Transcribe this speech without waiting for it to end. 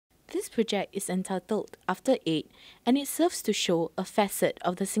This project is entitled After 8 and it serves to show a facet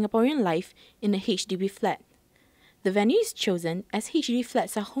of the Singaporean life in a HDB flat. The venue is chosen as HDB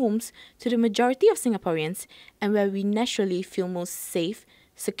flats are homes to the majority of Singaporeans and where we naturally feel most safe,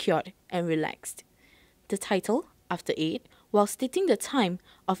 secured and relaxed. The title, After 8, while stating the time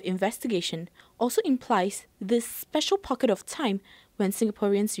of investigation, also implies this special pocket of time when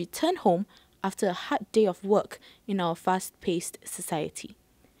Singaporeans return home after a hard day of work in our fast-paced society.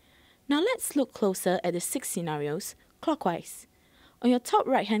 Now let's look closer at the 6 scenarios, clockwise. On your top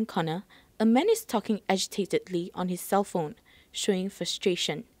right-hand corner, a man is talking agitatedly on his cell phone, showing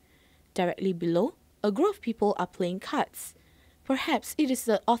frustration. Directly below, a group of people are playing cards. Perhaps it is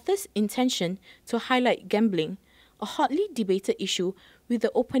the author's intention to highlight gambling, a hotly debated issue with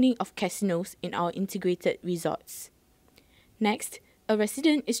the opening of casinos in our integrated resorts. Next, a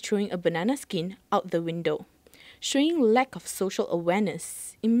resident is throwing a banana skin out the window, showing lack of social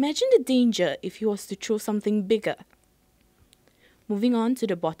awareness. Imagine the danger if he was to throw something bigger. Moving on to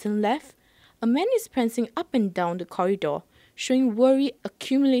the bottom left, a man is prancing up and down the corridor, showing worry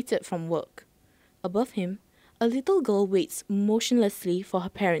accumulated from work. Above him, a little girl waits motionlessly for her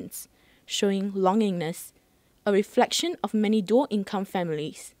parents, showing longingness, a reflection of many dual-income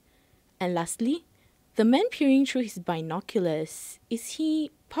families. And lastly, the man peering through his binoculars. Is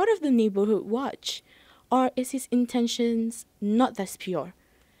he part of the neighborhood watch? Or is his intentions not as pure?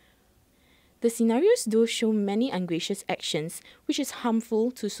 The scenarios do show many ungracious actions which is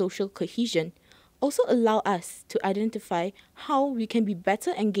harmful to social cohesion, also allow us to identify how we can be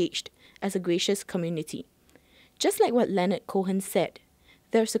better engaged as a gracious community. Just like what Leonard Cohen said,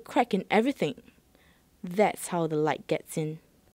 there's a crack in everything. That's how the light gets in.